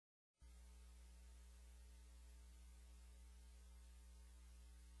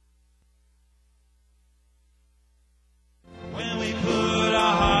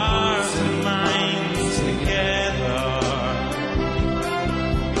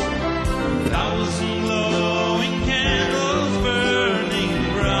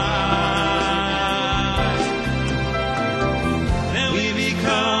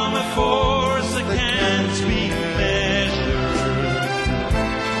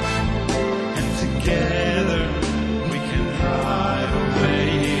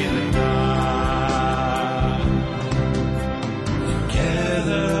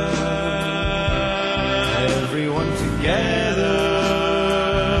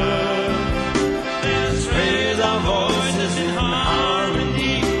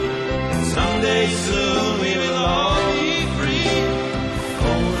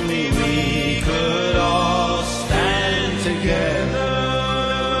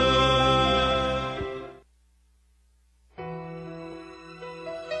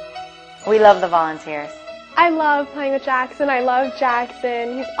We love the volunteers. I love playing with Jackson. I love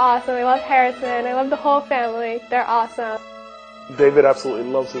Jackson. He's awesome. I love Harrison. I love the whole family. They're awesome. David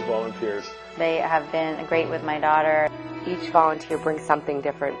absolutely loves his volunteers. They have been great with my daughter. Each volunteer brings something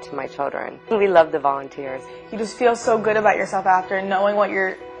different to my children. We love the volunteers. You just feel so good about yourself after, and knowing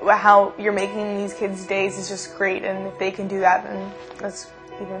how you're making these kids' days is just great, and if they can do that, then that's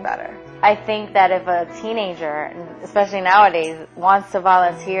even better. I think that if a teenager, especially nowadays, wants to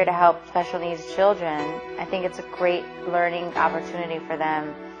volunteer to help special needs children, I think it's a great learning opportunity for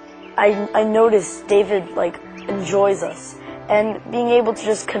them. I notice David enjoys us, and being able to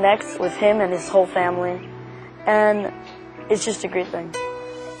just connect with him and his whole family, and it's just a great thing.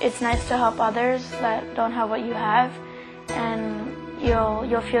 It's nice to help others that don't have what you have, and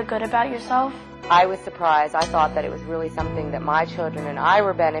you'll feel good about yourself. I was surprised. I thought that it was really something that my children and I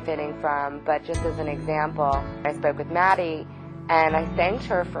were benefiting from, but just as an example, I spoke with Maddie, and I thanked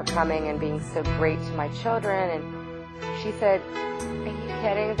her for coming and being so great to my children, and she said, "Are you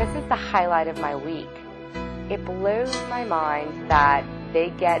kidding? This is the highlight of my week." It blows my mind that they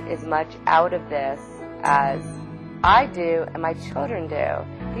get as much out of this as I do and my children do.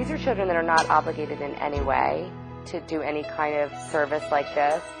 These are children that are not obligated in any way to do any kind of service like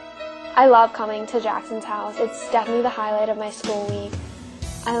this. I love coming to Jackson's house. It's definitely the highlight of my school week.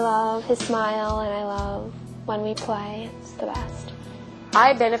 I love his smile, and I love when we play. It's the best.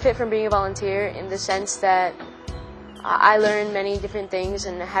 I benefit from being a volunteer in the sense that I learn many different things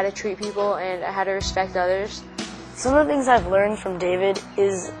and how to treat people and how to respect others. Some of the things I've learned from David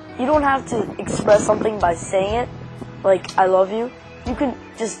is you don't have to express something by saying it, like "I love you." You can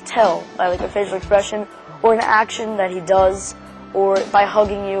just tell by a facial expression or an action that he does, or by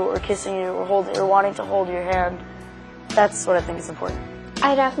hugging you or kissing you or wanting to hold your hand. That's what I think is important.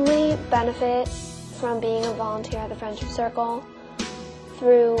 I definitely benefit from being a volunteer at the Friendship Circle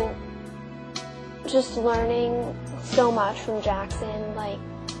through just learning so much from Jackson. Like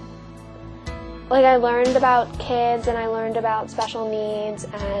I learned about kids, and I learned about special needs,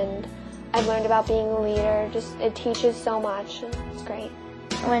 and I've learned about being a leader. Just it teaches so much, and it's great.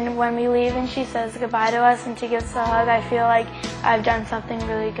 When we leave and she says goodbye to us and she gives us a hug, I feel like I've done something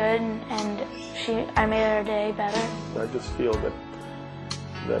really good, and I made her day better. I just feel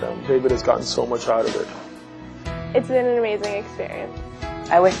that David has gotten so much out of it. It's been an amazing experience.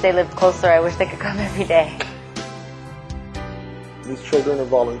 I wish they lived closer. I wish they could come every day. These children are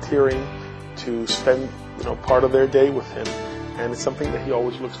volunteering to spend part of their day with him, and it's something that he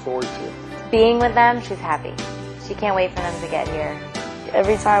always looks forward to. Being with them, she's happy. She can't wait for them to get here.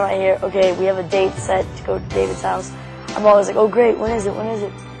 Every time I hear, okay, we have a date set to go to David's house, I'm always like, oh great, when is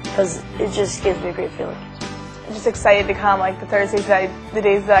it? Because it just gives me a great feeling. I'm just excited to come. Like the Thursdays, the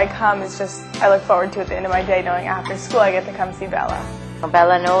days that I come, it's just, I look forward to at the end of my day, knowing after school I get to come see Bella.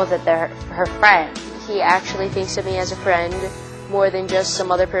 Bella knows that they're her friends. He actually thinks of me as a friend more than just some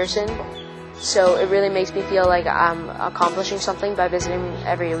other person. So it really makes me feel like I'm accomplishing something by visiting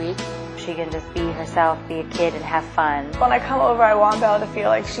every week. She can just be herself, be a kid, and have fun. When I come over, I want Bella to feel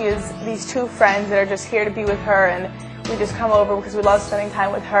like she is these two friends that are just here to be with her, and we just come over because we love spending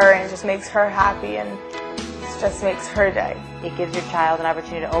time with her, and it just makes her happy, and it just makes her day. It gives your child an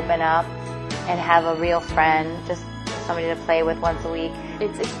opportunity to open up and have a real friend, just somebody to play with once a week.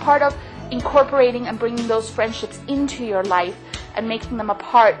 It's part of incorporating and bringing those friendships into your life and making them a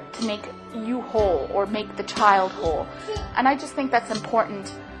part to make you whole or make the child whole. And I just think that's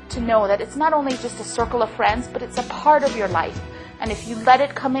important to know that it's not only just a circle of friends, but it's a part of your life. And if you let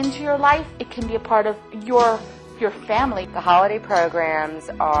it come into your life, it can be a part of your family. The holiday programs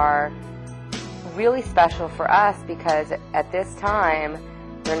are really special for us because at this time,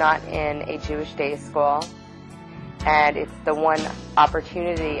 we're not in a Jewish day school. And it's the one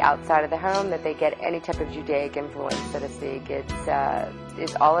opportunity outside of the home that they get any type of Judaic influence, so to speak.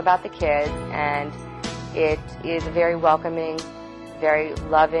 It's all about the kids, and it is a very welcoming, very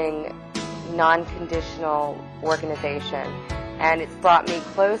loving, non-conditional organization. And it's brought me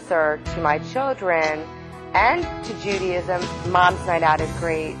closer to my children and to Judaism. Mom's Night Out is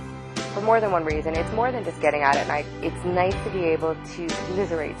great for more than one reason. It's more than just getting out at night. It's nice to be able to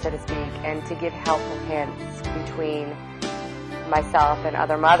commiserate, so to speak, and to give helpful hints between myself and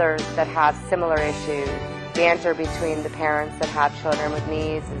other mothers that have similar issues. Banter between the parents that have children with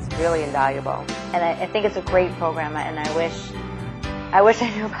needs is really invaluable. And I think it's a great program, and I wish I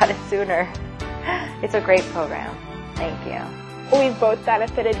knew about it sooner. It's a great program. Thank you. We've both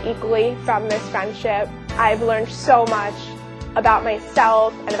benefited equally from this friendship. I've learned so much about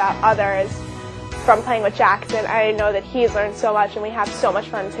myself and about others from playing with Jackson. I know that he's learned so much, and we have so much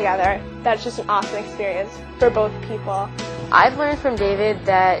fun together. That's just an awesome experience for both people. I've learned from David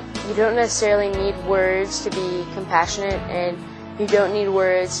that You don't necessarily need words to be compassionate, and you don't need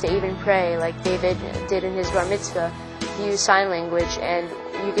words to even pray like David did in his bar mitzvah. He used sign language, and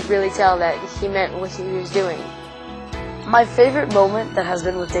you could really tell that he meant what he was doing. My favorite moment that has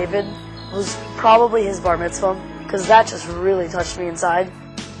been with David was probably his bar mitzvah, because that just really touched me inside.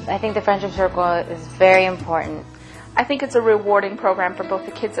 I think the Friendship Circle is very important. I think it's a rewarding program for both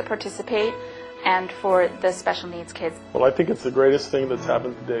the kids that participate and for the special needs kids. Well, I think it's the greatest thing that's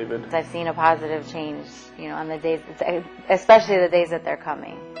happened to David. I've seen a positive change, on the days, especially the days that they're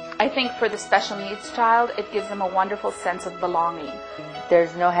coming. I think for the special needs child, it gives them a wonderful sense of belonging.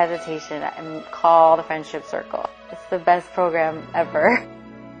 There's no hesitation, and call the Friendship Circle. It's the best program ever.